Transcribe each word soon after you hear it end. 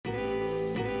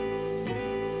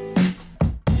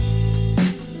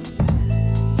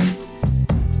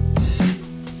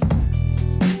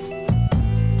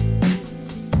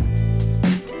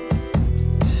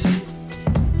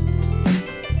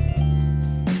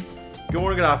Good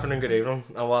morning, good afternoon, good evening,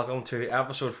 and welcome to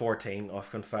episode 14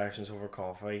 of Confessions Over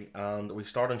Coffee. And we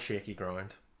start on shaky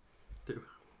ground. Do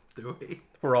we?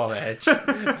 We're on edge.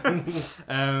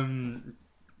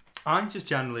 I'm just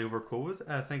generally over COVID.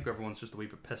 I think everyone's just a wee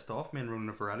bit pissed off. Me and Ronan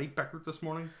have already bickered this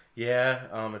morning. Yeah,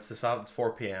 it's it's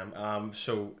 4 p.m. There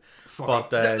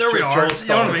we are. Joel's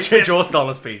still in his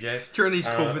PJs. During these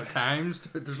COVID times,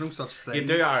 there's no such thing. You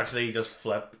do actually just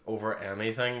flip over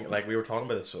anything. Like, we were talking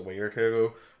about this a week or two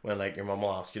ago, when like your mum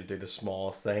will ask you to do the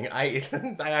smallest thing. I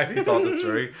actually thought this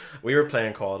through. We were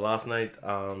playing COD last night,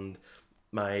 and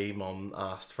my mum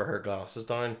asked for her glasses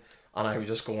down. And I was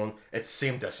just going, it's the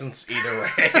same distance either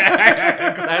way. Because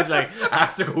I was like, I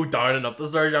have to go down and up the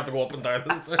stairs, you have to go up and down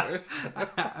the stairs.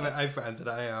 I find that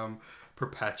I am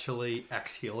perpetually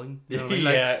exhaling. You know what I mean?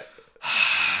 Yeah.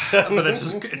 But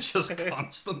it's just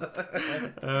constant.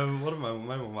 What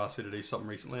my mum asked me to do something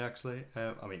recently, actually.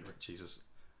 Jesus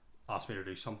asked me to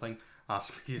do something.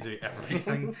 Asked me to do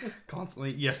everything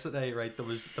constantly. Yesterday, right, there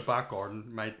was the back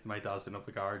garden. My dad's doing up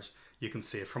the garage. You can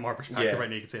see it from our perspective, right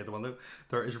now. You can see it at the window.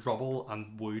 There is rubble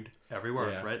and wood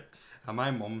everywhere, right? And my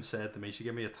mum said to me, she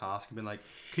gave me a task and been like,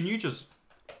 can you just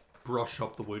brush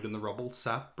up the wood and the rubble,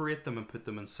 separate them and put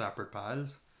them in separate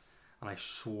piles? And I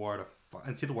swore to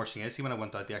and see, the worst thing is, see, when I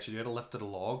went out, they actually did, I lifted a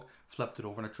log, flipped it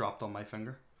over, and it dropped on my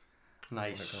finger. And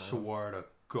I swore to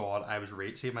God, I was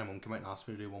See, if my mum came out and asked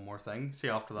me to do one more thing. See,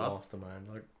 after that, lost the mind.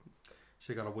 Like,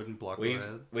 she got a wooden block.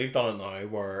 We've done it now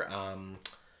where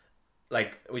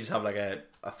like, we just have like a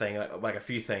thing, like a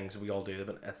few things we all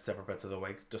do at separate bits of the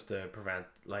week, just to prevent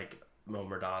like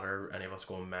mum or dad or any of us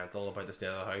going mental about the state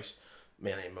of the house.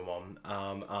 Me and my mum.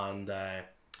 I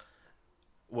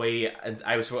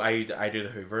do the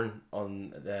hoovering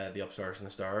on the upstairs and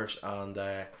the stairs, and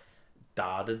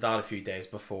Dad did that a few days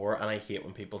before, and I hate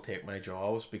when people take my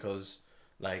jobs, because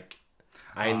like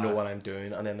I know what I'm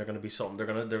doing, and then they're gonna be something.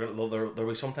 There'll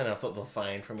be something else that they'll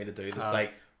find for me to do that's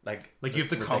like you have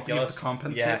to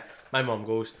compensate. Yeah, my mum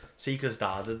goes, see, because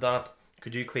Dad did that.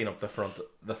 Could you clean up the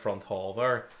front hall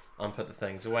there and put the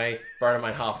things away? Bear in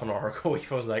mind, half an hour ago, Aoife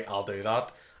was like, I'll do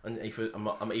that, and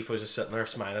Aoife was just sitting there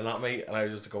smiling at me, and I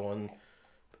was just going,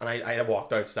 and I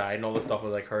walked outside, and all the stuff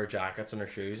was like her jackets and her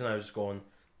shoes, and I was just going,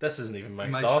 this isn't even my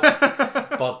stuff.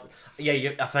 But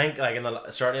yeah, I think like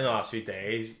certainly in the last few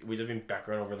days, we've just been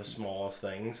bickering over the smallest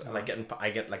things, and I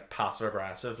get like passive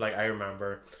aggressive. Like, I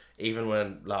remember even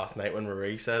when last night when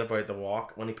Rory said about the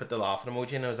walk, when he put the laughing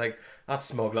emoji, and I was like, that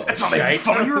smug little shit. It's not even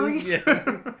funny, Rory.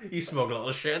 Yeah, you smug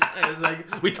little shit. I was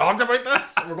like, we talked about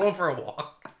this. We're going for a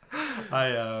walk.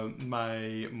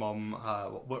 My mum,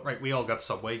 right, we all got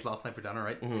Subways last night for dinner,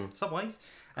 right? Mm-hmm. Subways,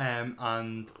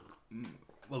 and.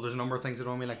 Well, there's a number of things that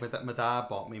annoy me. Like, my dad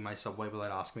bought me my Subway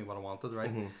without asking me what I wanted, right?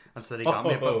 Mm-hmm. And so he got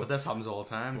me, but this happens all the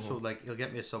time. Mm-hmm. So, like, he'll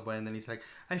get me a Subway, and then he's like,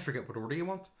 I forget what order you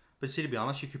want. But see, to be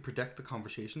honest, you could predict the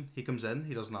conversation. He comes in,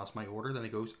 he doesn't ask my order, then he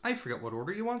goes, I forget what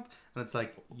order you want. And it's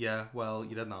like, yeah, well,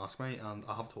 you didn't ask me, and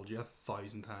I have told you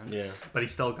 1,000 times. Yeah. But he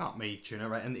still got me tuna,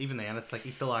 right? And even then, it's like,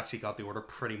 he still actually got the order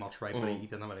pretty much right, but he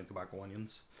didn't have any tobacco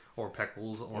onions, or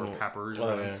pickles, or peppers, or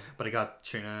whatever. Yeah. But he got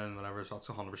tuna and whatever, so that's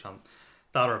 100%.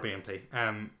 That or BMT.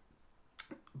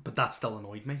 But that still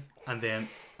annoyed me. And then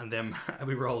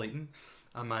we were all eating,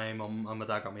 and my mum and my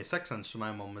dad got me a 6-inch. So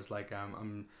my mum was like,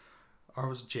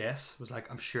 Jess was like,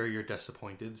 I'm sure you're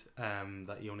disappointed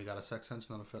that you only got a 6-inch,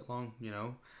 not a foot long, you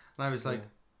know. And I was like,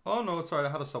 oh no, it's alright, I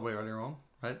had a Subway earlier on,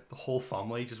 right? The whole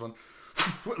family just went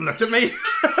looked at me.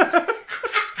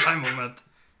 My mum went,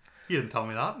 you didn't tell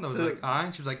me that. And I was like,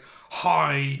 and she was like,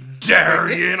 how dare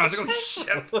you? And I was like, oh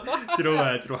shit. You know,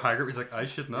 Haggart was like, I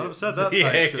should not have said that.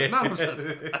 I should not have said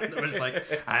that. And it was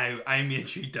like, I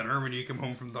made you dinner when you came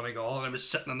home from Donegal, and I was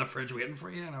sitting in the fridge waiting for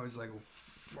you, and I was like, oh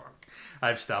fuck.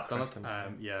 I've stepped on it.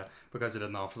 Yeah, because I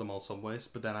didn't offer them all Subways.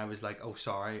 But then I was like, oh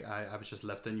sorry, I was just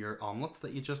lifting your omelette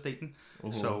that you just eaten.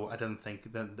 Mm-hmm. So I didn't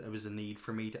think that there was a need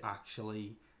for me to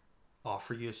actually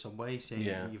offer you a Subway,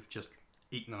 saying you've just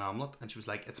eating an omelette. And she was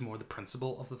like, it's more the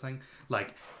principle of the thing.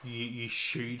 Like, you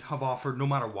should have offered, no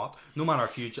matter what, no matter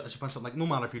if you just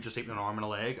eating an arm and a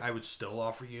leg, I would still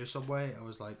offer you a Subway. I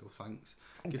was like, oh thanks.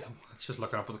 It's just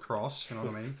looking up at the cross, you know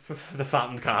what I mean? The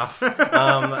fattened calf.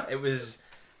 It was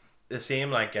the same,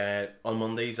 like on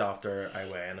Mondays after I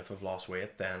weigh, and if I've lost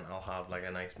weight, then I'll have like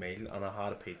a nice meal. And I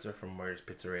had a pizza from Where's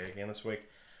Pizzeria again this week,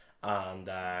 and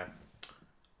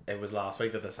it was last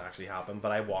week that this actually happened,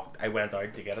 but I went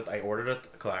out to get it, I ordered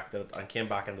it, collected it, and came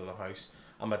back into the house,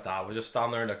 and my dad was just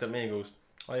standing there and looked at me and goes,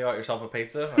 oh, you got yourself a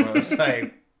pizza? And I was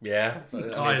like, yeah. And he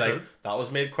was like, that was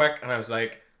made quick. And I was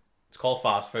like, it's called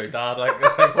fast food, Dad. Like,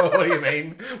 it's like, what do you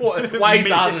mean? Why is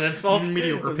that an insult?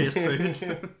 Mediocre paced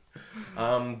food.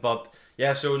 But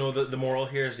Yeah, so no, the moral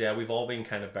here is we've all been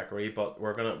kind of bickery, but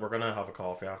we're gonna have a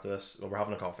coffee after this. Well, we're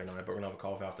having a coffee now, but we're gonna have a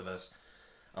coffee after this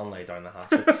and lay down the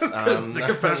hatchets. The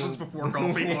confessions before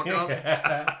coffee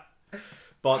podcast.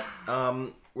 But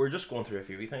we're just going through a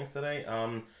few wee things today.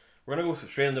 We're gonna go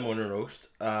straight into morning roast.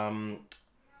 And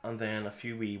then a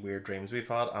few wee weird dreams we've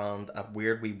had and a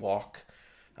weird wee walk.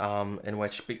 In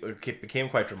which became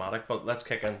quite dramatic, but let's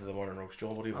kick into the morning roast.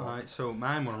 Joel, what do you want? Alright, so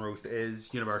my morning roast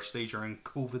is university during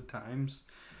COVID times.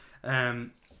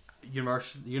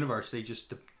 University,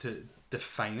 just to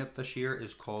define it this year,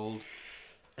 is called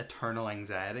eternal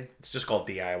anxiety. It's just called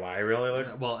DIY, really.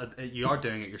 Like. Well, you are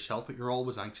doing it yourself, but you're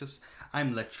always anxious.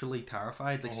 I'm literally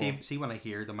terrified. Like, see when I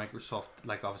hear the Microsoft,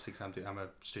 like obviously because I'm a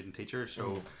student teacher,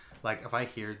 so like if I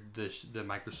hear the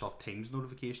Microsoft Teams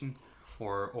notification.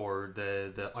 Or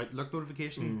the Outlook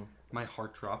notification, my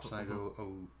heart drops and I go,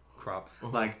 oh crap!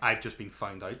 Like I've just been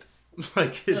found out.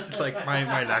 Like it's like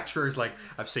my lecturer is like,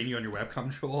 I've seen you on your webcam,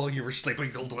 Joel. You were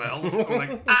sleeping till 12. I'm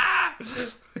like,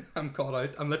 I'm caught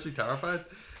out. I'm literally terrified.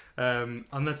 And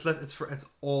it's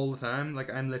all the time.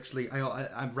 Like I'm literally,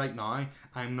 I'm right now.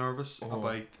 I'm nervous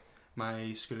about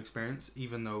my school experience,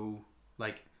 even though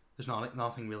like. There's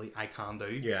nothing really I can do.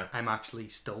 Yeah. I'm actually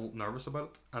still nervous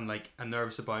about it. And like I'm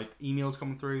nervous about emails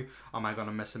coming through. Am I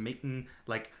gonna miss a meeting?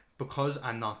 Like because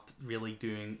I'm not really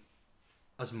doing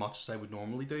as much as I would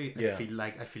normally do, I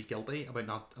feel guilty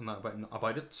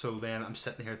about it. So then I'm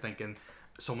sitting here thinking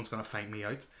someone's gonna find me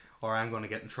out, or I'm gonna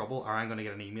get in trouble, or I'm gonna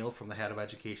get an email from the head of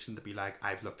education to be like,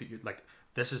 I've looked at you, like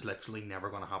this is literally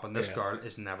never gonna happen. This girl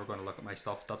is never gonna look at my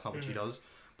stuff. That's not what she does.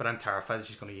 But I'm terrified that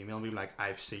she's going to email me like,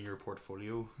 I've seen your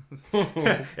portfolio.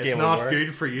 It's not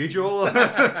good for you, Joel.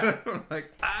 I'm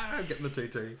like, I'm getting the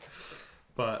 2-2.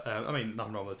 But, I mean,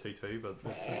 nothing wrong with the 2-2, but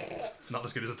it's not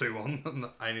as good as a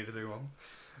 2-1. I need to do one.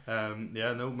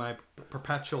 My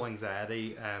perpetual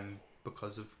anxiety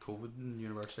because of COVID in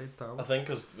university, it's terrible. I think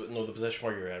because the position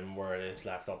where you're in, where it is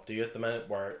left up to you at the minute,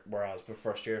 whereas the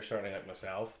first year, certainly like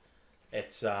myself,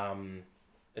 it's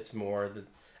more the...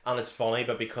 And it's funny,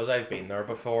 but because I've been there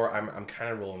before, I'm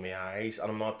kind of rolling my eyes, and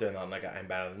I'm not doing that like I'm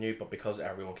better than you, but because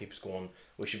everyone keeps going,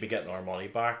 we should be getting our money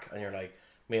back, and you're like,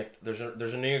 mate, there's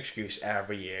a new excuse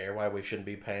every year why we shouldn't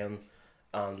be paying.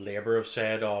 And Labour have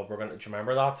said, do you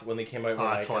remember that when they came out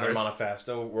with in their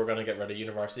manifesto, we're gonna get rid of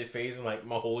university fees? And like,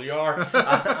 mahole you are.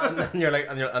 and then you're like,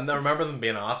 and I remember them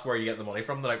being asked where you get the money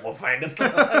from. They're like, we'll find it.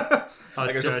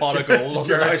 Like there's a pot of gold.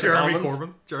 Jeremy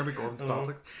Corbyn's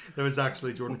classic. There was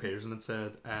actually Jordan Peterson had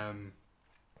said, I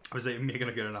was making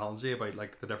a good analogy about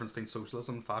like the difference between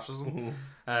socialism and fascism.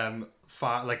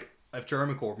 Like if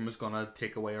Jeremy Corbyn was going to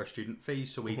take away our student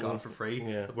fees so we got it for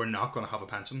free, we're not going to have a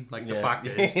pension. Like the fact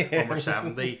is, when we're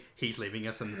 70, he's leaving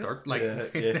us in the dirt. Like,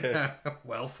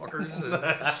 well, fuckers.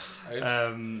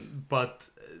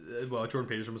 Well, Jordan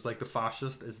Peterson was like, the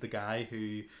fascist is the guy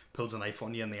who pulls a knife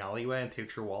on you in the alleyway and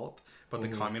takes your wallet. But the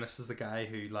communist is the guy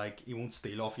who, like, he won't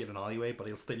steal off you in an alleyway, but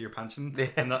he'll steal your pension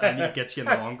and he gets you in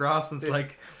the long grass. And it's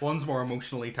like, one's more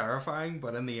emotionally terrifying,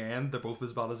 but in the end, they're both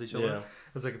as bad as each other.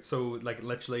 It's like, it's so, like,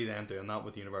 literally them doing that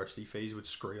with university fees would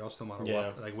screw us no matter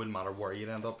what. Like, wouldn't matter where you'd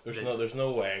end up. There's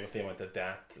no way with the amount of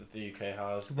debt that the UK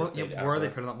has. Where are they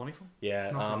putting that money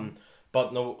from?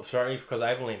 But no, certainly because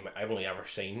I've only ever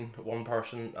seen one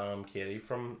person, Katie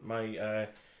from my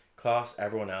class.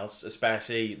 Everyone else,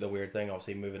 especially the weird thing,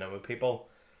 obviously moving in with people,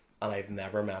 and I've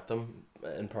never met them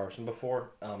in person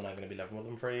before. And I'm going to be living with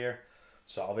them for a year,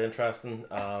 so that'll be interesting.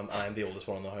 I'm the oldest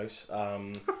one in the house,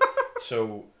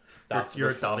 so that's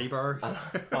your daddy bar. I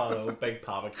know, big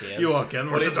Papa Kane. You walk in,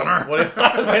 where's the dinner?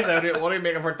 What are you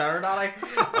making for dinner, Daddy?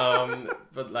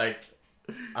 But like,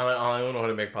 I don't know how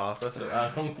to make pasta,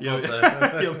 so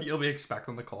you'll be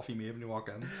expecting the coffee made when you walk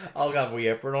in. I'll have a wee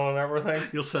apron on and everything.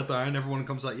 You'll sit down, everyone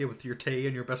comes at you with your tea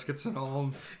and your biscuits and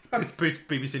all. Puts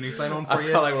BBC Newsline on for I've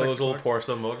you. got like one of those little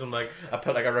porcelain mugs. I'm like, I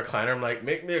put like a recliner. I'm like,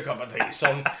 make me a cup of tea,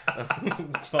 son.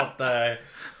 But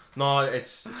no,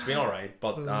 it's been alright.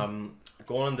 But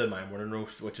going into my morning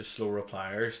roast, which is slow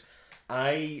repliers,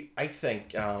 I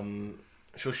think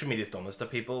social media's done this to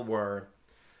people where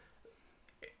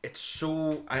it's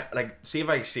so see if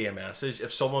I see a message,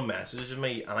 if someone messages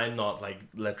me and I'm not like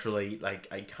literally like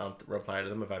I can't reply to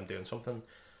them if I'm doing something,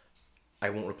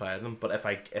 I won't reply to them. But if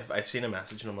I've seen a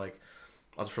message and I'm like,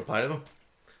 I'll just reply to them.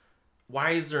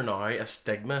 Why is there now a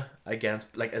stigma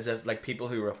against, like, as if like people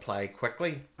who reply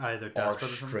quickly they're are desperate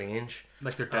strange,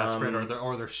 like they're desperate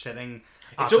or they're sitting.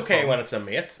 It's okay when it's a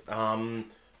mate,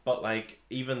 but like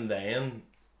even then,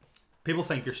 people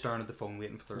think you're staring at the phone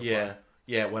waiting for the reply.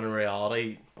 Yeah, when in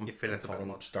reality, you feel it's fucking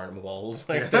much starting my balls,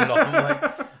 like doing nothing,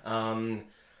 like.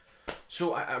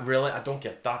 So I really I don't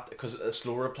get that because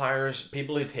slow repliers,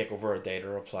 people who take over a day to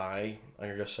reply, and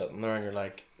you're just sitting there and you're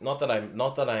like, not that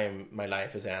I'm my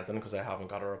life is ending because I haven't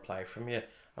got a reply from you.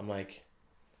 I'm like,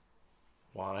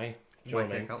 why? Do you know Why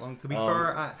what I take mean? that long? To be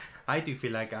fair, I do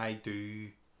feel like I do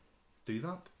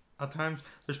that at times.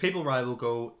 There's people where I will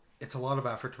go, it's a lot of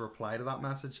effort to reply to that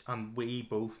message, and we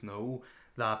both know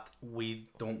that we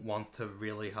don't want to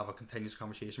really have a continuous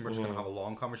conversation. We're just going to have a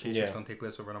long conversation. Yeah. It's going to take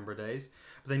place over a number of days.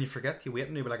 But then you forget, you wait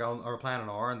and you're like, I'll reply in an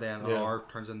hour, and then an Yeah. hour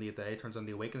turns into a day, turns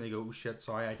into a week, and then you go, oh shit,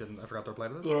 sorry, I forgot to reply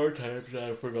to this. There are times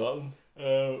I've forgotten.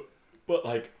 But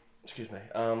like, excuse me.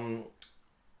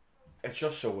 It's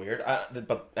just so weird.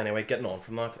 But anyway, getting on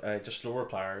from that, just slow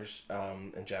repliers.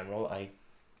 In general,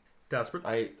 Desperate.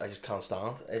 I just can't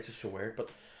stand. It's just so weird. But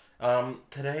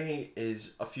today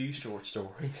is a few short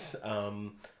stories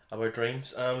about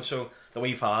dreams. So that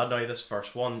we've had now. This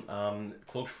first one,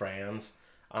 close friends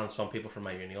and some people from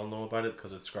my uni will know about it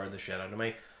because it scared the shit out of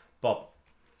me. But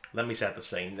let me set the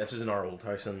scene. This is in our old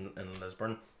house in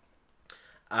Lisburn.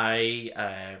 As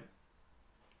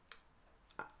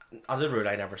a rule,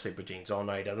 I never sleep with jeans on.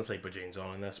 Now, I didn't sleep with jeans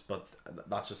on in this, but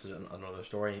that's just another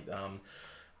story.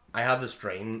 I had this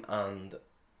dream, and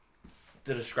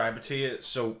to describe it to you,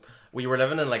 so we were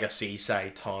living in like a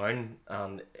seaside town,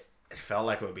 and it felt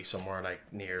like it would be somewhere like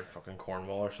near fucking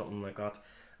Cornwall or something like that,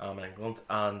 in England.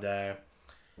 And they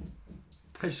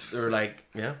were like,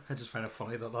 yeah. I just find it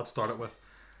funny that started with,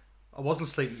 I wasn't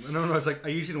sleeping. No, I was like, I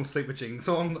usually don't sleep with jeans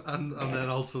on, and then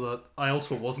also that I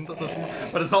also wasn't at this one.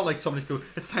 But it's not like somebody's go,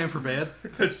 it's time for bed,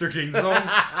 puts their jeans on,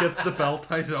 gets the belt,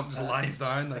 ties it up, just lies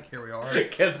down, like, here we are.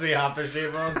 Gets the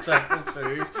aftershave on, checks the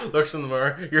shoes, looks in the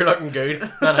mirror, you're looking good,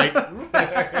 night.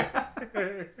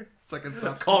 It's like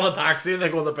Inception. Call a taxi and they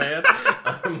go to bed.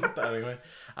 But anyway,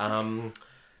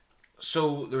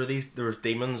 so there was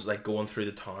demons like going through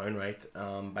the town, right,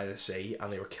 by the sea, and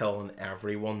they were killing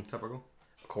everyone. Typical.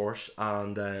 Course,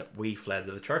 and we fled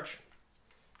to the church.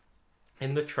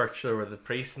 In the church there were the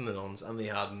priests and the nuns, and they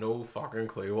had no fucking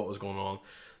clue what was going on.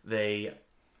 And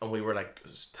we were like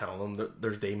telling them that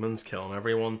there's demons killing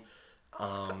everyone,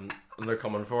 and they're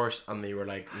coming for us, and they were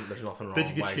like, there's nothing wrong. Did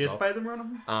you get wise chased up. by them or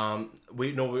anything?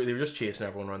 They were just chasing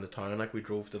everyone around the town. Like, we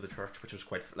drove to the church, which was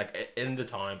quite like in the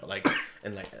town, but like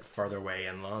in like further away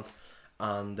inland.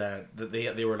 And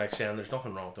they were like saying there's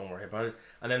nothing wrong, don't worry about it.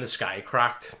 And then the sky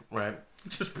cracked, right?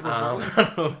 Just and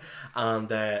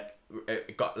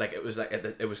it got like it was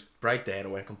bright day and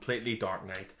it went completely dark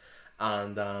night,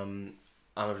 and there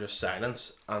was just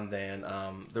silence, and then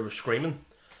there was screaming,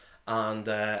 and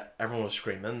everyone was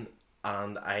screaming,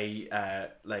 and I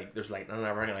like there's lightning and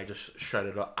everything, and I just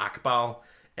shouted Akbal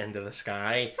into the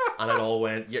sky, and it all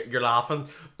went. You're laughing,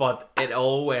 but it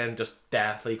all went just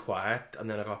deathly quiet, and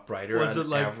then it got brighter. Was and it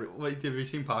like? Wait, have you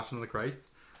seen Passion of the Christ?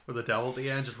 Where the devil at the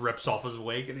end just rips off his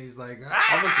wig and he's like,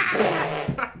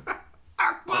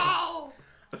 Akbal!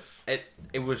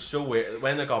 It was so weird.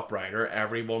 When it got brighter,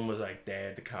 everyone was like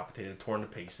dead, decapitated, torn to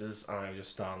pieces, and I was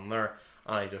just standing there,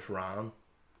 and I just ran,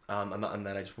 and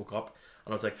then I just woke up,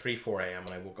 and it was like 3-4 a.m.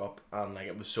 and I woke up, and like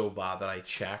it was so bad that I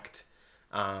checked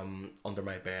under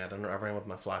my bed and everything with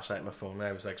my flashlight and my phone, and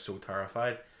I was like so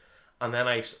terrified. And then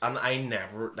I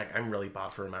never, like, I'm really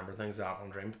bad for remembering things that happen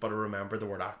in dreams, but I remember the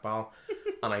word Akbal,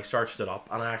 and I searched it up,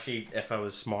 and I actually, if I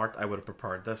was smart, I would have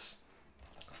prepared this.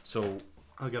 So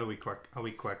I'll get a wee quick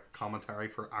commentary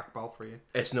for Akbal for you.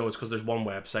 it's because there's one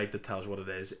website that tells what it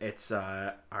is. It's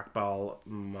Akbal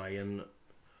Mayan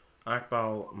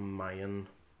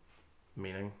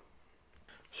meaning.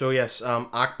 So yes,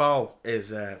 Akbal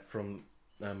is from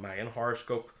Mayan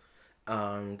horoscope,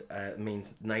 and it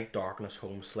means night, darkness,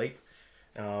 home, sleep.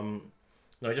 Now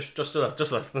just listen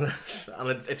to this, and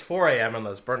it's 4 a.m. in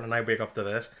Lisburn, and I wake up to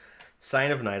this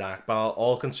sign of night, Akbal,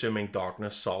 all-consuming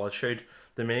darkness, solitude.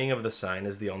 The meaning of the sign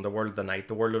is the underworld, the night,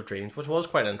 the world of dreams, which was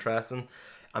quite interesting.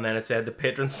 And then it said the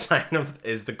patron sign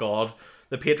is the god.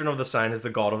 The patron of the sign is the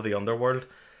god of the underworld,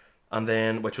 and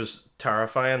then which was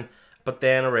terrifying. But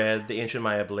then I read the ancient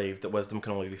Maya believed that wisdom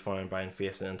can only be found by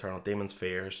facing internal demons'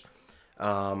 fears.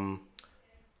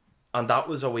 And that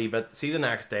was a wee bit, see the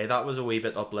next day, that was a wee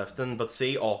bit uplifting, but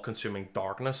see all-consuming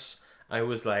darkness, I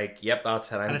was like, yep,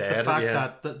 that's it, I'm and it's dead. the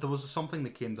fact that there was something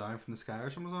that came down from the sky or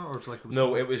something, or it's like...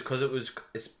 No, it was because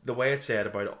it's the way it said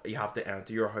about it, you have to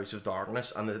enter your house of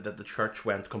darkness, and that the church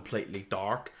went completely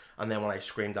dark, and then when I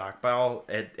screamed Akbal,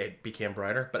 it became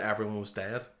brighter, but everyone was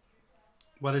dead.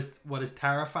 What is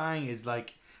terrifying is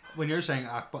like, when you're saying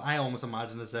Akbal, I almost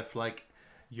imagine as if like,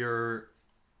 you're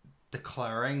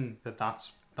declaring that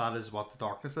is what the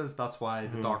darkness is. That's why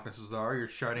the darkness is there. You're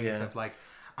shouting as if like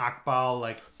Akbal,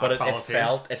 like. But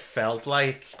Akbal it felt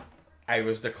like I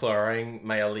was declaring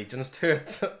my allegiance to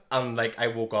it, and like I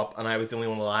woke up and I was the only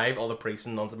one alive. All the priests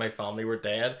and nuns of my family were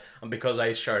dead, and because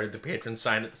I shouted the patron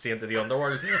saint at the saint of the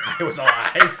underworld, I was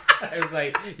alive. I was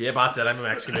like, yeah, that's it. I'm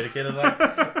excommunicated.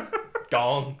 Like,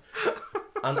 gone.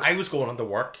 And I was going into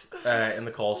work in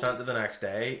the call centre the next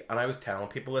day, and I was telling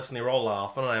people this, and they were all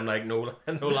laughing, and I'm like, no,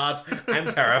 no lads,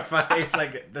 I'm terrified.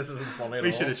 Like, this isn't funny at all.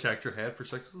 We should have checked your head for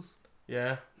sixes.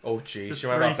 Yeah. Oh, jeez. Just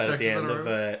You remember that bit 3 at the sixes end in a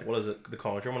of, what is it, The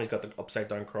Conjuring, when he's got the upside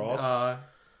down cross?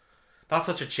 That's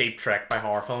such a cheap trick by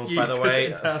horror films, by the way.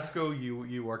 In Tesco,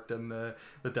 you worked in the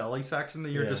deli section,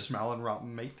 and you're just smelling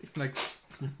rotten meat. Like,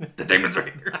 the demons are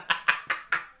here.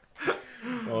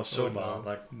 Oh, so bad.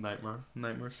 Like, Nightmare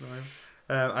scenario.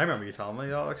 I remember you telling me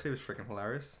that, actually. It was freaking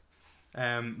hilarious.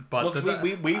 But look,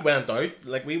 we went out,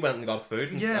 like, we went and got food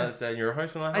in your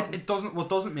house when that happened. What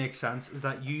doesn't make sense is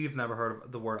that you've never heard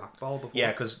of the word Akbal before.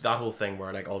 Yeah, because that whole thing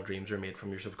where, like, all dreams are made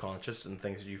from your subconscious and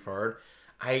things that you've heard.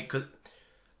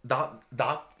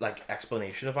 That like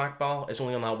explanation of Akbal is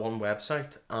only on that one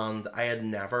website, and I had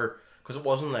never, because it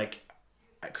wasn't like,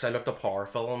 because I looked up horror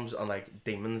films and like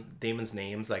demons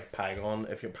names like Pagon,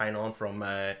 if you're Pinon from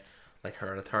like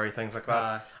Hereditary, things like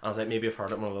that. And I was like, maybe I've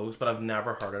heard it in one of those, but I've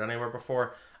never heard it anywhere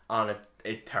before, and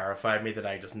it terrified me that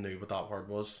I just knew what that word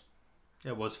was.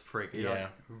 It was freaky, yeah,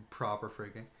 proper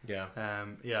freaky. Yeah.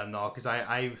 No, because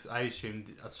I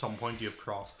assumed at some point you've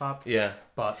crossed that. Yeah.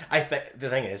 But I think the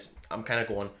thing is, I'm kind of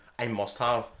going, I must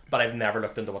have, but I've never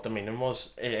looked into what the meaning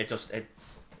was. It's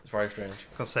very strange.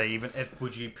 I can say,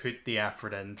 would you put the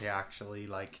effort in to actually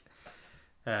like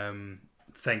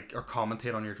think or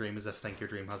commentate on your dream as if think your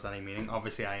dream has any meaning?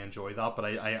 Obviously I enjoy that, but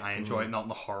I enjoy it not in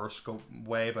the horoscope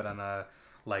way, but in a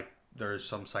like there's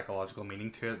some psychological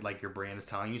meaning to it, like your brain is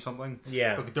telling you something.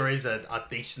 Yeah. But there is a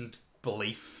decent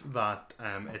belief that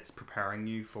it's preparing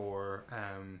you for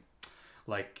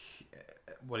like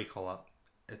what do you call it?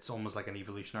 It's almost like an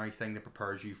evolutionary thing that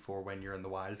prepares you for when you're in the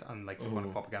wild and like you're going to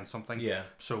come up against something. Yeah.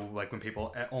 So like when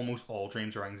people, almost all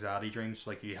dreams are anxiety dreams.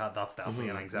 Like that's definitely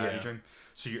an anxiety dream.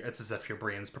 So it's as if your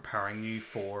brain's preparing you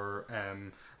for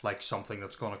like something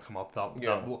that's going to come up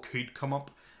that what could come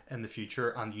up in the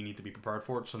future, and you need to be prepared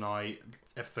for it. So now,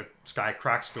 if the sky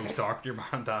cracks, goes dark, your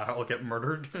man will get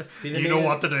murdered. You know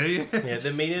what to do. Yeah,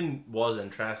 the meaning was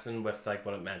interesting with like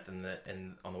what it meant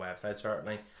on the website,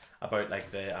 certainly, about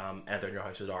like the entering your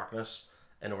house of darkness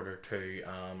in order to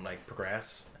like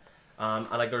progress. And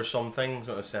like there's some things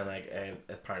that I was saying like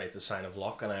apparently it's a sign of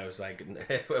luck, and I was like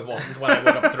it wasn't when I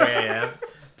woke up at 3 a.m.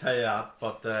 Tell you that,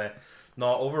 but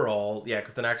no, overall, yeah,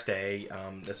 because the next day,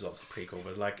 this is obviously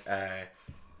pre-COVID, like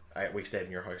we stayed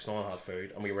in your house, no one had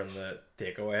food, and we were in the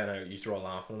takeaway, and I used to all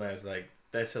laughing, and I was like,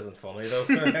 this isn't funny though.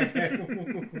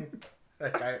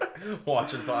 Like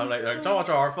watching film, I'm like, don't watch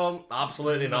a horror film?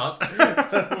 Absolutely not.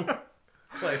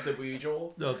 Place the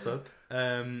usual. That's it.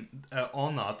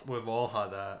 On that, we've all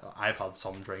had I've had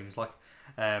some dreams like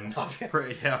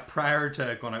prior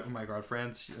to going out with my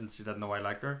girlfriend, and she didn't know I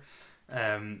liked her.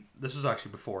 This was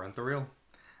actually before Interrail,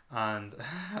 and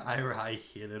I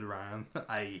hated Ryan.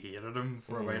 I hated him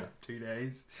for about 2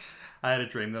 days. I had a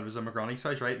dream that it was in my granny's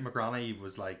house, right? My granny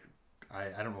was like,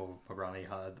 I don't know if my granny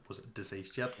was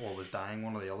deceased yet or was dying,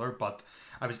 one or the other, but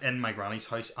I was in my granny's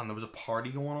house and there was a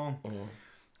party going on.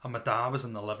 And my dad was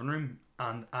in the living room,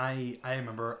 and I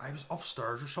remember I was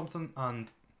upstairs or something, and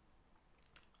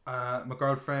my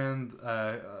girlfriend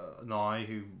now,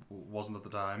 who wasn't at the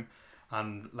time,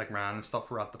 and like Ryan and stuff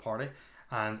were at the party,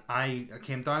 and I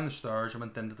came down the stairs and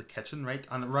went into the kitchen, right,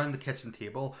 and around the kitchen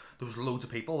table there was loads of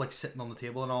people like sitting on the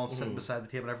table and all, sitting beside the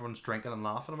table, and everyone's drinking and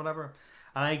laughing and whatever.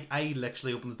 And I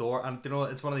literally opened the door, and you know,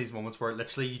 it's one of these moments where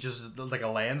literally you just, like a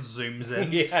lens zooms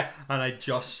in, and I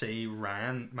just see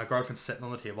Ryan, my girlfriend, sitting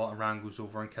on the table, and Ryan goes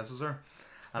over and kisses her,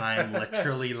 and I am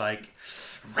literally like,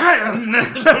 Ryan,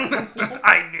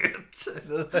 I knew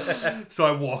it. So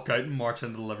I walk out and march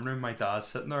into the living room. My dad's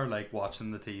sitting there like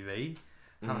watching the TV,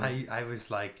 and I was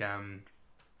like,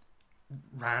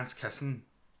 Ryan's kissing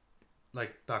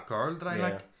like that girl that I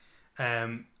like,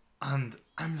 and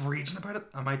I'm raging about it,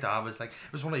 and my dad was like,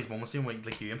 it was one of these moments, you know,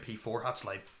 like you in P4, that's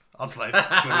life, go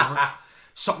over it.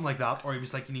 Something like that, or he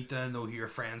was like, you need to know who your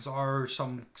friends are, or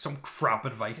some crap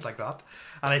advice like that.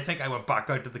 And I think I went back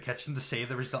out to the kitchen to say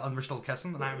we're still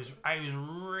kissing, and I was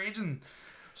raging.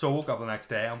 So I woke up the next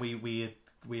day, and we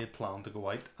had planned to go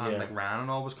out, and like Ryan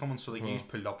and all was coming, so like you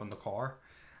pulled up in the car.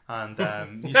 And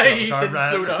he didn't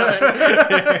slow down.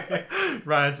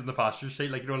 Ryan's in the passenger seat,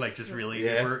 like, you know, like just really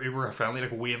we're friendly,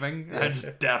 like waving, and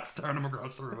just death staring him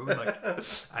across the road, like,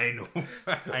 I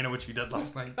know what you did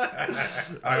last night. I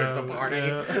was the party.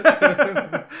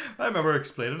 I remember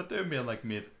explaining it to him, being like,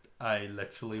 mate, I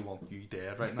literally want you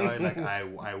dead right now. Like,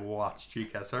 I watched you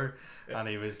kiss her, and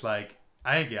he was like,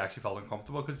 I think he actually felt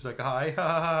uncomfortable because he was like, hi,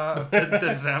 ha, ha, ha.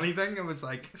 Didn't say anything. It was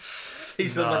like, He's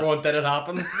sitting there going, did it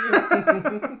happen?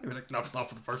 He'd be like, no, it's not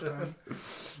for the first time.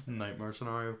 Nightmare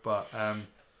scenario. But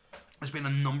there's been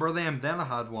a number of them. Then I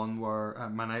had one where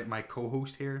my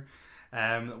co-host here,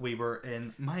 we were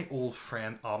in my old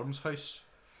friend Adam's house.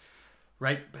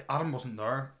 Right, but Adam wasn't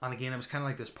there, and again it was kind of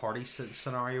like this party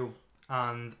scenario.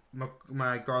 And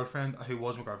my girlfriend, who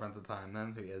was my girlfriend at the time,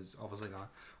 then who is obviously not.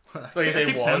 So you say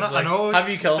was, saying that. Like, I know. Have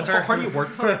you killed her? How do you work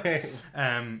for it?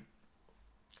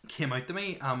 Came out to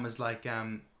me and was like,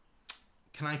 "Can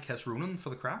I kiss Ronan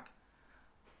for the crack?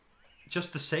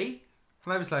 Just to see?"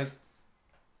 And I was like,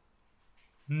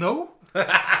 "No."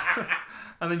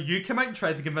 And then you came out and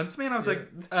tried to convince me, and I was like,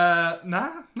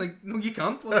 nah, like, no, you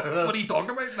can't. What are you talking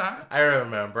about? Nah. I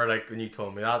remember, like, when you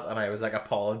told me that, and I was, like,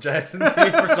 apologising to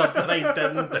you for something I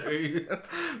didn't do.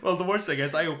 Well, the worst thing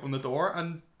is, I opened the door,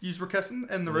 and yous were kissing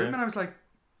in the room, and I was like,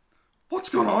 what's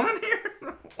going on in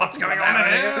here? What's going on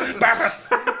in here?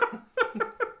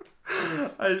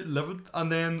 I livid.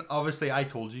 And then, obviously, I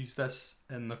told you this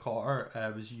in the car.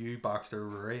 It was you, Baxter,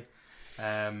 Rory.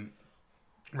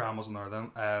 Ram wasn't there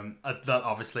then. That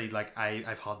obviously, like,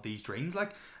 I've had these dreams.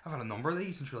 Like, I've had a number of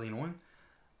these. It's really annoying.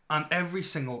 And every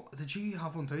single... Did you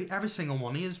have one too? Every single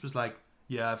one of yous was like,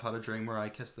 yeah, I've had a dream where I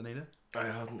kissed Anita. I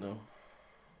hadn't, no.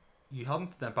 You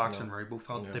hadn't? Then Baxter and Rory both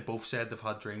had. Yeah. They both said they've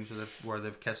had dreams where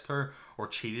they've kissed her or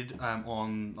cheated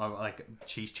on... like,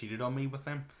 she's cheated on me with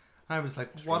them. I was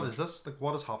like, what is this? Like,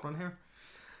 what is happening here?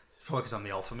 It's probably because I'm the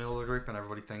alpha male of the group and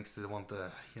everybody thinks they want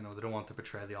to... You know, they don't want to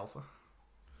betray the alpha.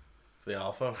 The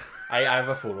alpha. I have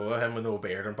a photo of him with no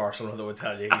beard in Barcelona that would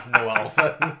tell you he's no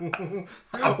alpha. An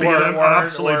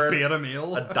absolute beta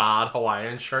male. A dad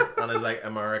Hawaiian shirt and his like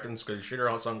American school shooter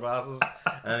on sunglasses.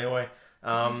 Anyway,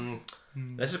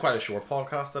 this is quite a short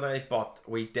podcast today, but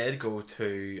we did go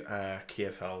to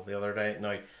Cave Hill the other day.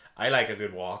 Now, I like a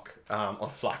good walk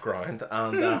on flat ground,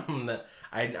 and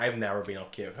I've never been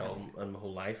up Cave Hill in my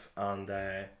whole life, and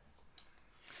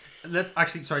let's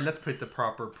put the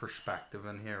proper perspective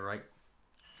in here, right?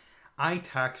 I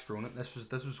text Ronan. This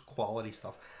was quality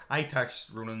stuff. I text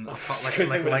Ronan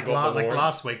like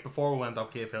last week before we went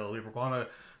up Cave Hill. We were gonna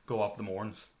go up the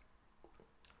Mourns.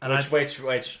 And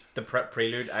which the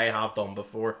prelude I have done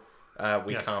before.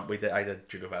 Yes. I did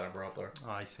Duke of Edinburgh up there.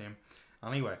 I see him.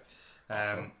 Anyway,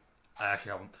 I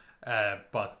actually haven't.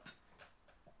 But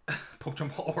Pope John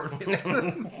Paul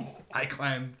I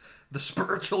climbed the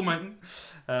spiritual mountain.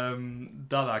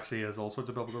 That actually is all sorts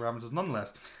of biblical references.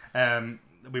 Nonetheless,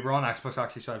 we were on Xbox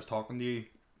actually, so I was talking to you,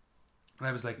 and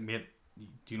I was like, mate, do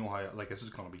you know how like this is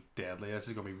gonna be deadly? This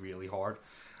is gonna be really hard.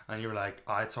 And you were like,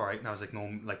 it's alright. And I was like,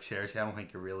 no, like seriously, I don't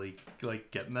think you're really like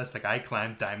getting this. Like I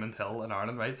climbed Diamond Hill in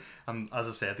Ireland, right? And as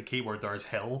I said, the key word there is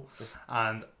hill,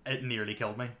 and it nearly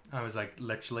killed me. I was like,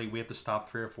 literally, we had to stop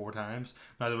 3 or 4 times.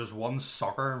 Now there was one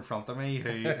sucker in front of me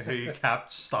who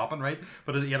kept stopping, right?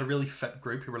 But he had a really fit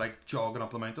group who were like jogging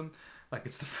up the mountain. Like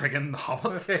it's the friggin'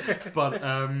 Hobbit. But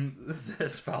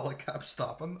this fella kept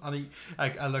stopping, and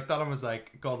I looked at him and was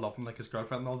like, God love him, like his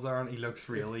girlfriend was there, and he looks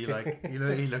really like he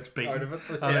looks beaten out of it.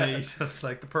 And he's just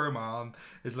like, the poor man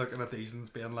is looking at these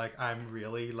and being like, I'm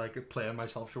really like playing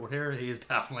myself short here. He is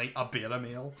definitely a beta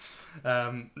male.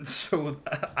 So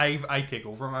I take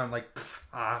over him. I'm like,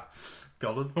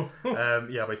 gutted.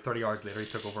 About 30 hours later he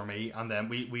took over me, and then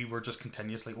we were just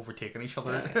continuously overtaking each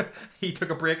other. He took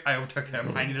a break, I overtook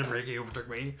him. I needed a break, he overtook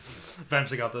me.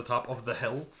 Eventually got to the top of the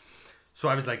hill. So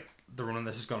I was like, the running,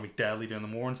 this is going to be deadly doing the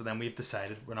Mourns, and then we've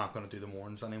decided we're not going to do the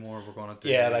Mourns anymore. We're going to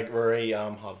do like Rory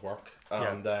had work,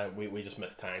 and we just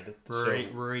mistimed it.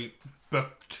 Rory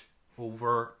booked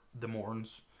over the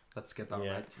Mourns. Let's get that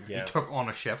right. Yeah. He took on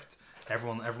a shift.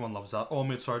 Everyone loves that. Oh,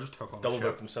 mate, sorry, I just took on double a shift.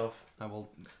 booked himself.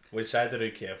 We decided to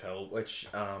do Cave Hill, which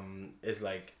is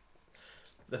like,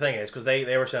 the thing is, because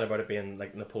they were saying about it being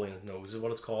like Napoleon's Nose is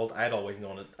what it's called. I'd always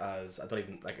known it as, I don't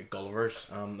even, like a Gulliver's,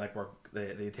 like where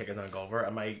they take it down Gulliver,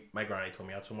 and my granny told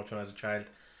me that so much when I was a child,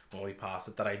 when we passed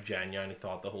it, that I genuinely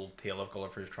thought the whole tale of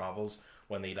Gulliver's Travels,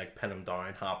 when they like pin him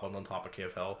down, happened on top of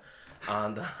Cave Hill,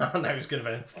 and I was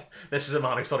convinced this is a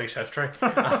man who studies history.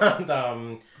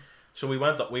 And so we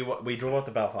went up, we drove up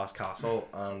to Belfast Castle,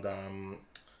 and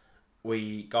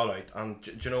we got out, and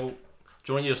do you know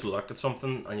when you just look at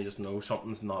something and you just know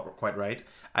something's not quite right?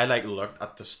 I like looked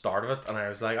at the start of it and I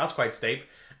was like, that's quite steep.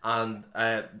 And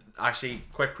actually,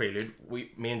 quick prelude,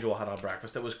 me and Joel had our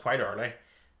breakfast. It was quite early,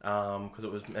 because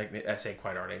it was, like, I say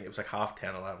quite early, it was like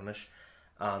 10:30, 11ish,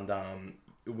 and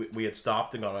we had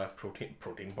stopped and got a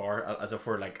protein bar, as if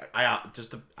we're like I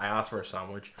asked for a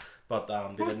sandwich, but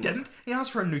they didn't. He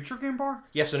asked for a Nutrigrain bar.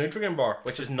 Yes, a Nutrigrain bar,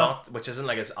 which isn't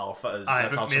like as alpha as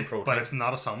let's have some protein, but it's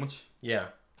not a sandwich. Yeah,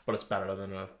 but it's better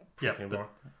than a protein bar.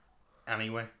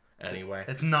 Anyway,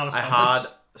 it's not a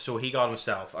sandwich. So he got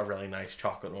himself a really nice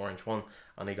chocolate and orange one,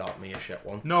 and he got me a shit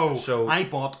one. No, so I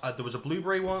bought there was a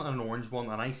blueberry one and an orange one,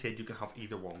 and I said you can have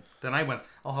either one. Then I went,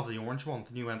 I'll have the orange one.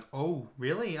 Then you went, oh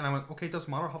really? And I went, okay, doesn't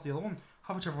matter. I'll have the other one.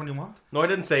 Have whichever one you want. No, I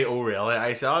didn't say oh really.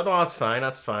 I said, oh no, that's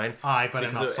fine. Aye, but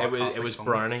it was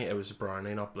brownie. It was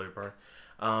brownie, not blueberry.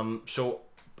 So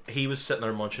he was sitting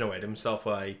there munching away to himself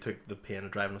while I took the pain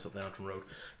of driving us up the Antrim Road.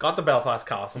 Got to Belfast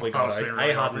Castle and we got out. I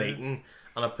hadn't eaten,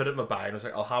 and I put it in my bag and I was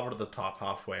like, I'll have it at the top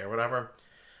halfway or whatever.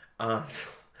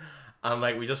 And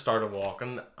like we just started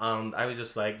walking, and I was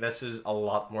just like, this is a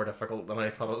lot more difficult than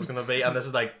I thought it was going to be. And this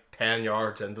is like 10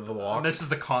 yards into the walk. And this is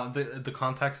the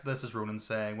context of this is Ronan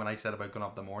saying, when I said about going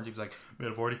up the orange, he was like, mate,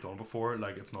 I've already done it before,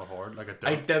 like it's not hard. Like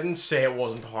I didn't say it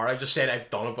wasn't hard, I just said I've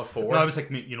done it before. No, I was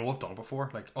like, mate, I've done it before.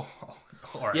 Like,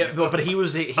 alright. Yeah, but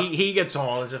he gets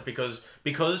on as if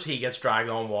because he gets dragged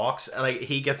on walks, and like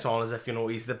he gets on as if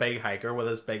he's the big hiker with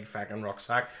his big fucking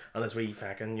rucksack and his wee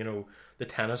fucking the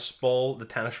tennis ball, the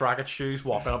tennis racket shoes,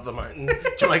 walking up the mountain,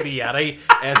 just like the Yeti,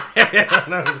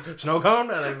 and snow cone,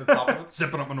 and then the top of it,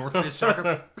 zipping up my North Face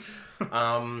jacket.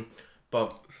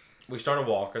 But we started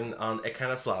walking, and it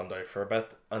kind of flattened out for a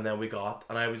bit, and then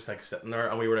and I was like sitting there,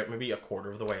 and we were like maybe a quarter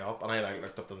of the way up, and I like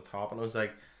looked up to the top, and I was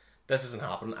like, this isn't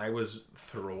happening. I was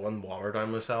throwing water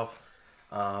down myself,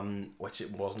 which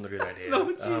it wasn't a good idea. No,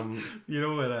 it's when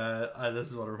this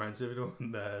is what it reminds me of,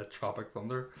 in Tropic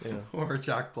Thunder, where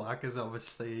Jack Black is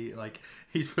obviously like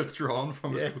he's withdrawn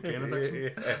from his cocaine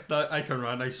addiction. I turned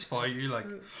around, I saw you like,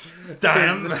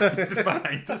 damn,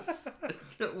 behind us.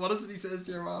 What is it he says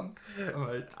to your man?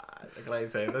 Right. Can I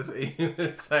say this?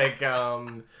 It's like,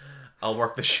 I'll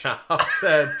work the shaft,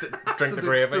 drink the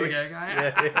gravy. To the gay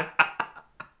guy.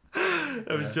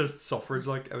 It was just suffrage,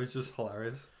 like it was just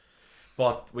hilarious.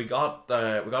 But we got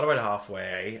about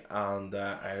halfway, and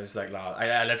I was like, lad,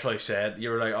 I literally said,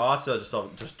 you were like, oh, it's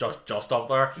just up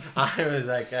there. I was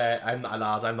like, I'm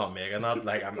not making that.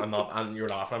 Like I'm not, and you were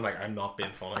laughing. I'm like, I'm not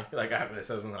being funny. Like this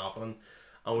isn't happening.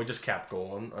 And we just kept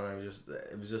going, and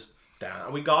it was just down.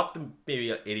 And we got to maybe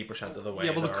 80% of the way.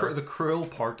 Yeah, well, the cruel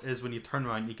part is when you turn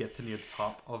around, you get to near the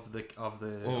top of the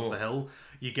hill.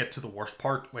 You get to the worst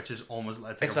part, which is almost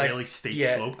it's like a really steep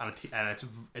slope, and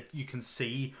you can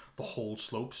see the whole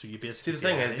slope. So you basically see the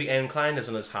thing is the incline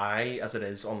isn't as high as it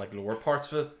is on like lower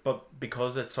parts of it, but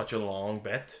because it's such a long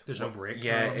bit, there's no break.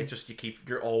 Yeah, it just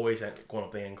you're always going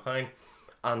up the incline,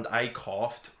 and I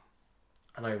coughed.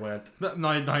 And I went.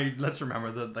 Now, let's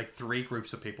remember that like 3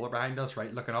 groups of people are behind us,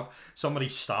 right? Looking up. Somebody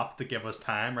stopped to give us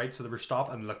time, right? So they were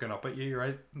stopped and looking up at you,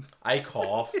 right? I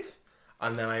coughed,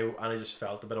 and then I just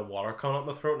felt a bit of water coming up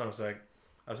my throat, and I was like,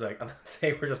 and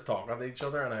they were just talking to each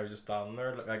other, and I was just standing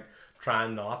there, like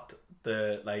trying not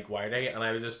to like whitey, and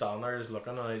I was just standing there, just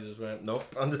looking, and I just went nope,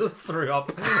 and just threw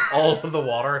up all of the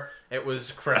water. It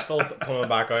was crystal coming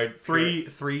back out.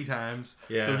 Three times.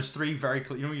 Yeah. There was 3 very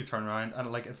clear. You turn around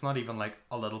and like it's not even like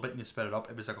a little bit and you spit it up.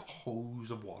 It was like a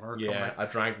hose of water. Yeah, I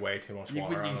drank way too much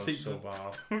water. You see, so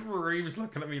bad. He was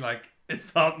looking at me like, is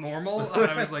that normal?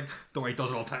 And I was like, don't worry, it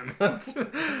does it all the time.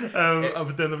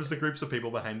 But then there was the groups of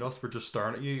people behind us were just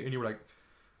staring at you, and you were like,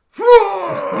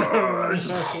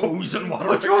 just hosing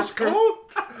water. Just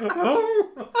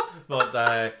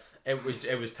but it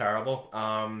was terrible.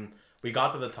 We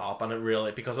got to the top, and it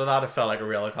really, because of that, it felt like a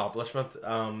real accomplishment.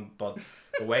 But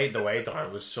the way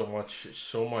down was so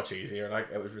much easier. Like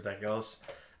it was ridiculous.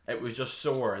 It was just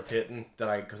so irritating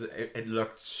that because it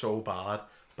looked so bad,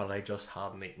 but I just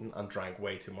hadn't eaten and drank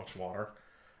way too much water.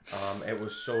 It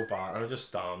was so bad, and I just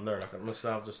standing there looking at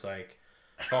myself, just like,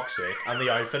 fuck's sake. And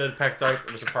the outfit I'd picked out,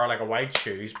 it was a pair of like a white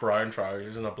shoes, brown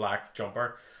trousers, and a black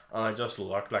jumper, and I just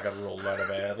looked like I'd rolled out of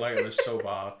bed. Like it was so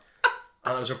bad.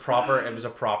 And it was a proper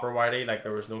whitey, like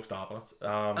there was no stopping it.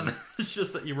 And it's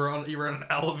just that you were in an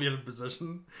elevated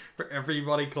position where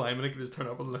everybody climbing it could just turn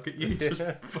up and look at you. Just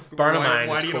Burn in mind,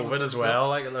 it's COVID as well.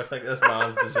 Like it looks like this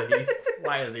man's disease.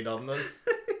 Why has he done this?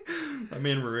 I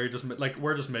mean, we're just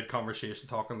mid conversation,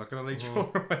 talking, looking at each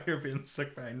other while you're being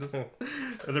sick behind us. And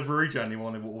if Rory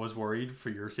genuinely was worried for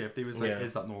your safety, was like,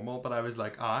 is that normal? But I was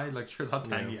like, sure, that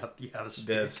time you had a steak.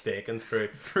 The steak and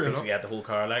basically had the whole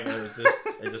car, like, and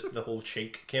it just the whole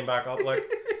cheek came back up, like.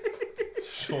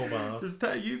 So bad. There's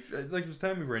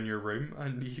time we were in your room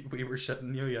and we were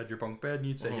sitting. You had your bunk bed, and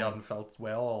you'd say you hadn't felt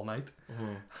well all night.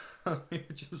 We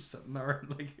were just sitting there,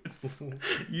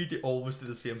 and always do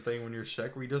the same thing when you're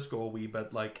sick. We just go a wee bit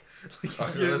you're just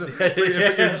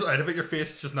out of it. Your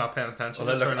face is just not paying attention.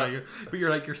 But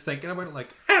you're thinking about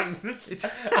it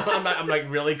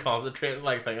I'm really concentrating,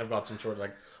 thinking I've got some sort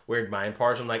of weird mind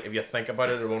powers. I'm if you think about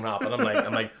it, it won't happen.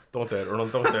 I'm like, don't do it,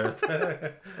 Ronald, don't do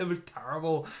it. It was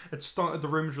terrible. It stunk. The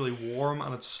room's really warm,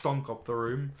 and it stunk up the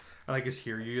room. And I just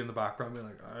hear you in the background being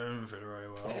I don't feel very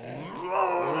well.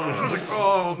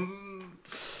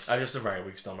 I just a very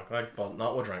weak stomach, but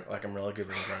not with drink. I'm really good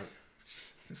with drink.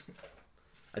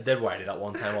 I did whitey that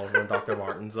one time over in Dr.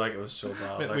 Martin's. It was so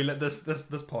bad. This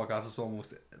podcast is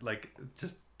almost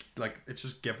it's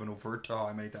just given over to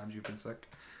how many times you've been sick.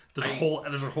 There's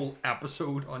a whole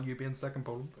episode on you being sick in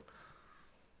Poland.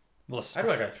 Well, I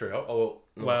feel I threw up. Oh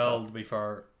no, well, to be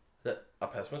fair, I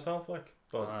pissed myself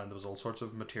but and there was all sorts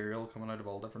of material coming out of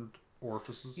all different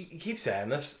orifices. You keep saying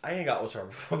this. I think that was her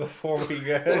before we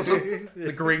go.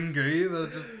 The green goo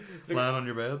that just lying on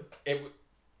your bed.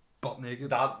 Butt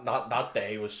naked. That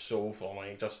day was so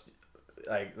funny. Just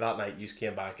that night, you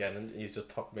came back in and you just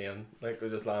tucked me in. We were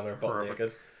just lying there butt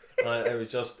naked.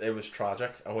 It was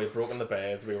tragic, and we'd broken the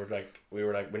beds. We were like, we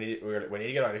need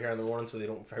to get out of here in the morning so they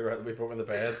don't figure out that we'd broken the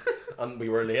beds, and we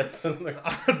were late.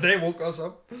 They woke us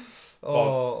up.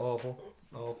 Oh, awful.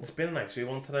 It's been a nice wee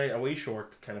one today. A wee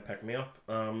short kind of pick me up.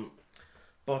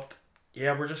 But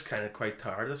yeah, we're just kind of quite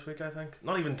tired this week. I think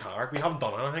not even tired. We haven't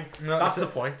done anything. No, that's the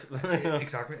point.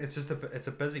 Exactly. It's just it's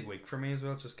a busy week for me as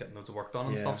well. Just getting loads of work done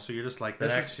and stuff. So you're just the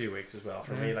next few weeks as well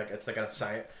for me. It's an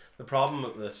assignment. The problem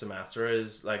with the semester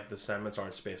is the assignments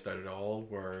aren't spaced out at all.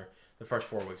 Where the first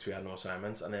 4 weeks we had no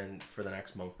assignments, and then for the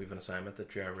next month we've an assignment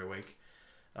that's due every week.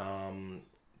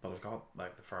 But I've got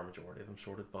the far majority of them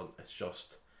sorted. But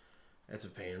it's a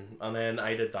pain. And then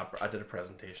I did a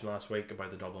presentation last week about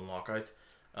the Dublin lockout,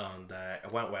 and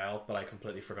it went well. But I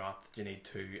completely forgot that you need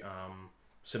to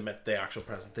submit the actual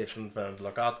presentation for them to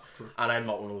look at. And I'm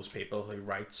not one of those people who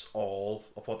writes all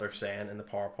of what they're saying in the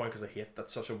PowerPoint, because I hate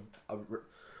that's such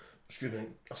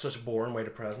such a boring way to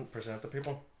present to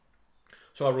people.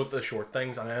 So I wrote the short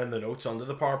things, and then in the notes under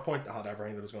the PowerPoint I had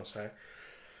everything that I was going to say.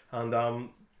 And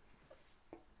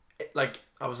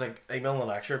I was emailing the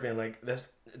lecturer being this,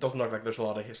 it doesn't look like there's a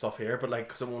lot of stuff here, but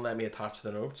because it won't let me attach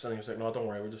the notes. And he was like, no, don't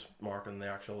worry, we're just marking the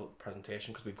actual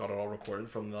presentation because we've got it all recorded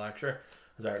from the lecture.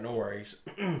 I was like, no worries.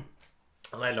 And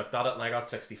I looked at it and I got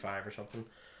 65 or something,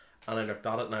 and I looked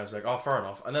at it and I was like, oh, fair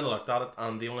enough. And then I looked at it,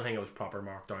 and the only thing it was proper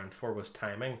marked down for was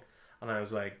timing, and I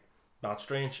was like, that's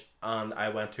strange. And I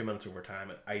went 2 minutes over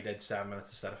time. I did 7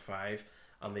 minutes instead of 5,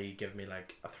 and they give me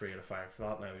a 3 out of 5 for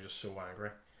that, and I was just so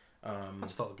angry.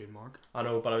 That's still a good mark. I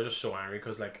know, but I was just so angry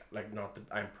because not that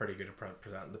I'm pretty good at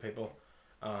presenting to people.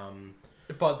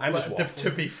 But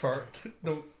to be fair,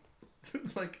 no,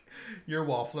 you're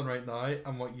waffling right now,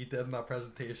 and what you did in that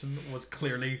presentation was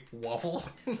clearly waffle.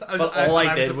 But all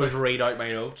I did was read out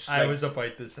my notes. I was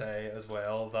about to say as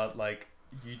well that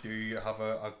you do have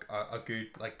a good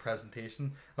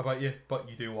presentation about you, but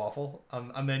you do waffle,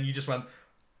 and then you just went,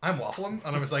 I'm waffling,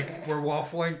 and I was like, we're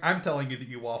waffling. I'm telling you that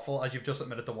you waffle, as you've just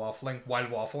admitted to waffling while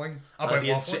waffling about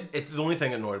waffling. The only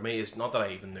thing that annoyed me is not that I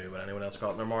even knew what anyone else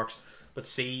got in their marks, but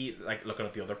see, looking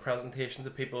at the other presentations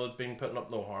that people had been putting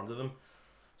up, no harm to them.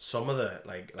 Some of the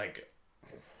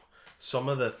some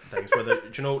of the things where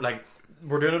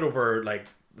we're doing it over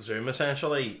Zoom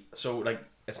essentially, so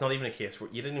it's not even a case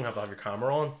where you didn't even have to have your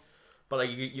camera on. But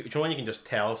you when you can just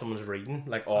tell someone's reading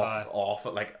off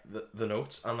at the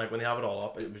notes, and when they have it all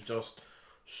up, it was just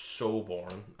so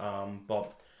boring.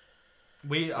 But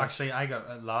I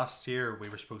got last year we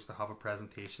were supposed to have a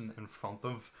presentation in front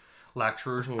of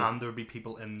lecturers, and there would be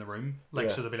people in the room,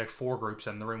 so there'd be 4 groups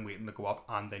in the room waiting to go up,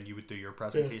 and then you would do your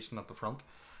presentation at the front.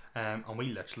 And we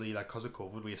literally because of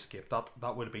COVID we escaped that.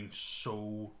 That would have been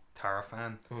so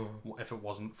terrifying if it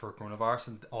wasn't for coronavirus,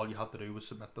 and all you had to do was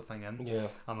submit the thing in.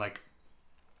 And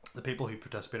the people who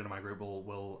participated in my group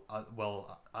will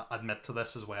admit to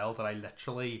this as well, that I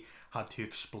literally had to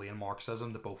explain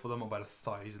Marxism to both of them about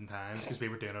 1,000 times, because we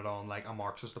were doing it on a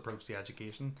Marxist approach to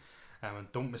education.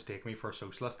 And don't mistake me for a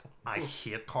socialist. I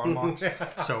hate Karl Marx,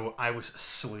 so I was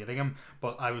slating him.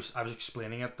 But I was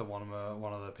explaining it to one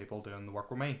of the people doing the work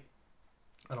with me,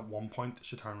 and at one point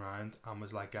she turned around and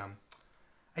was like,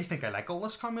 I think I like all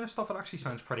this communist stuff. It actually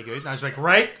sounds pretty good. And I was like,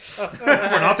 right,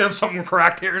 we're not doing something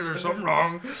correct here. There's something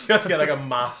wrong. Just get a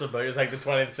massive book. It's the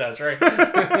 20th century.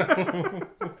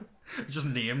 Just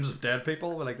names of dead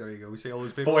people. We're there you go. We see all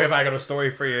those people. Boy, have I got a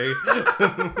story for you.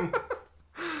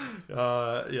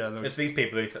 Yeah, no, It's these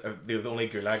people who the only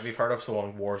gulag they've heard of, so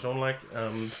on Warzone, like.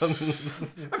 I'm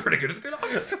pretty good at the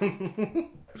gulag.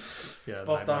 Yeah,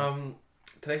 But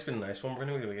today's been a nice one. We're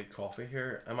gonna go get coffee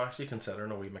here. I'm actually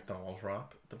considering a wee McDonald's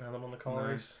wrap, depending on the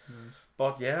calories. Nice.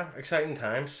 But yeah, exciting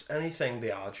times. Anything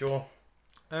the agile?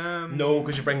 No,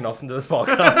 because you bring nothing to this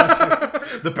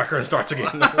podcast. The bickering starts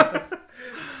again.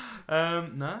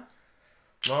 Nah.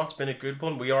 No, it's been a good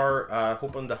one. We are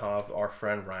hoping to have our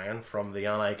friend Ryan from the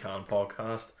And I Can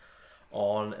podcast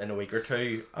on in a week or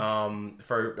two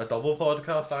for a double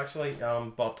podcast actually.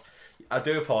 But I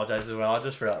do apologise as well. I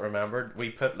just remembered we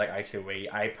put I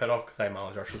put up because I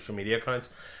manage our social media accounts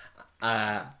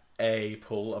a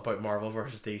poll about Marvel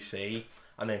versus DC,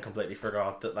 and then completely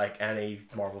forgot that like any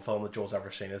Marvel film that Joel's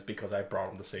ever seen is because I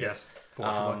brought him to see it. Yes,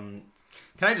 fortunately.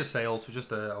 Can I just say also,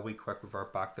 just a wee quick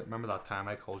revert back, that remember that time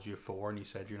I called you 4 and you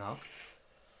said you're not?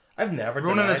 I've never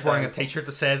Ronan denied is wearing that. a t-shirt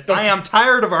that says, I am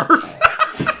tired of Earth.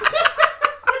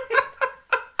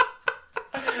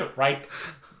 Right.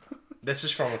 This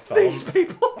is from a film. These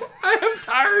people, I am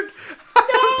tired.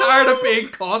 I am tired of being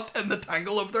caught in the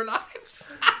tangle of their lives.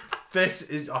 This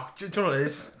is... Oh, do you know what it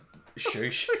is?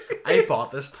 Shush. I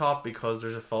bought this top because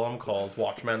there's a film called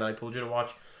Watchmen that I told you to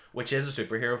watch, which is a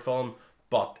superhero film,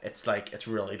 but it's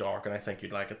really dark and I think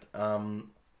you'd like it.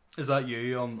 Is that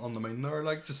you on the moon there,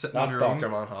 like just sitting on That's your Dr.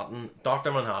 own? Manhattan.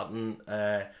 Dr. Manhattan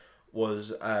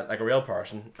was like a real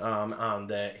person, and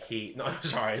he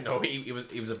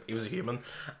was a human,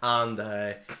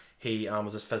 and he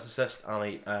was this physicist, and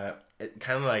he it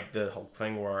kind of like the whole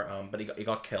thing where but he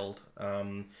got killed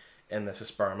in this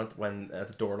experiment when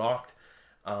the door locked,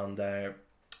 and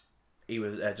he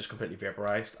was just completely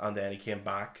vaporized, and then he came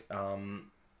back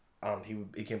and he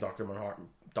became Dr.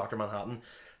 Manhattan,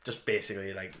 just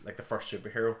basically like the first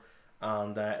superhero.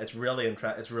 And it's really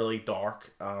it's really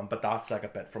dark, but that's like a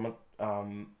bit from it.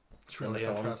 It's really in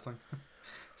the film. interesting.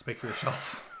 Speak for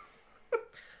yourself.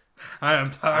 I am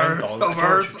I'm tired done. of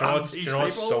Earth and what's these so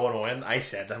people. annoying? I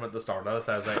said to him at the start of this,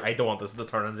 I was like, I don't want this to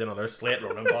turn into another Slate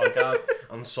Ronan podcast,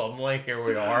 and suddenly here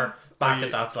we are back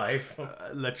at That's Life.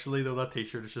 Literally though, that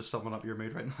t-shirt is just summing up your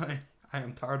mood right now. I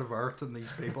am tired of Earth and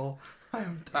these people. I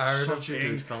am tired of Such a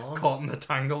being good film. caught in the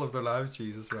tangle of their lives.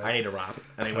 Jesus, I right? need a rap.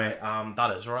 Anyway,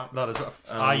 that is a rap. That is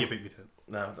you beat me to it.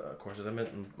 No, of course I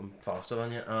didn't. I'm faster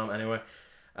than you. Anyway,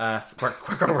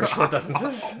 quick over short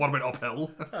distances. What about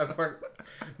uphill?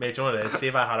 Mate, you know what it is? See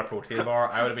if I had a protein bar,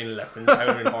 I would have been lifting. I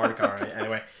would have been hard carrying.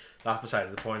 Anyway, that's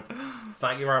besides the point.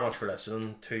 Thank you very much for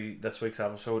listening to this week's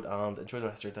episode, and enjoy the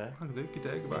rest of your day. Good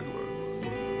day. Goodbye.